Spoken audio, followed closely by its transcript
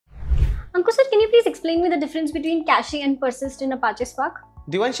please explain me the difference between cache and persist in Apache Spark?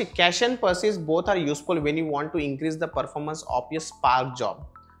 Divanshi, cache and persist both are useful when you want to increase the performance of your Spark job.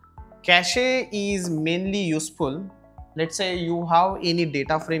 Cache is mainly useful. Let's say you have any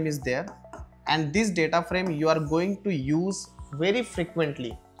data frame is there, and this data frame you are going to use very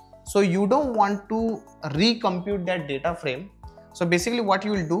frequently. So you don't want to recompute that data frame. So basically what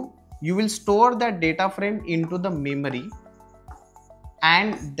you will do, you will store that data frame into the memory,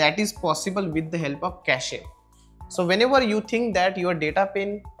 and that is possible with the help of cache. So whenever you think that your data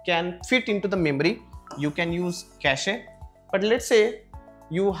frame can fit into the memory, you can use cache. But let's say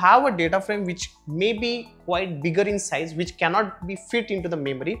you have a data frame which may be quite bigger in size, which cannot be fit into the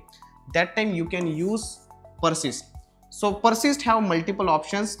memory. That time you can use persist. So persist have multiple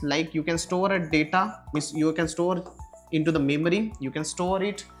options, like you can store a data, means you can store into the memory, you can store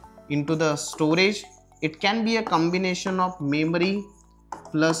it into the storage. It can be a combination of memory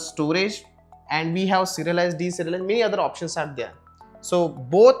plus storage, and we have serialized, deserialized, many other options are there. So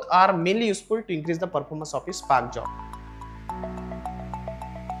both are mainly useful to increase the performance of a Spark job.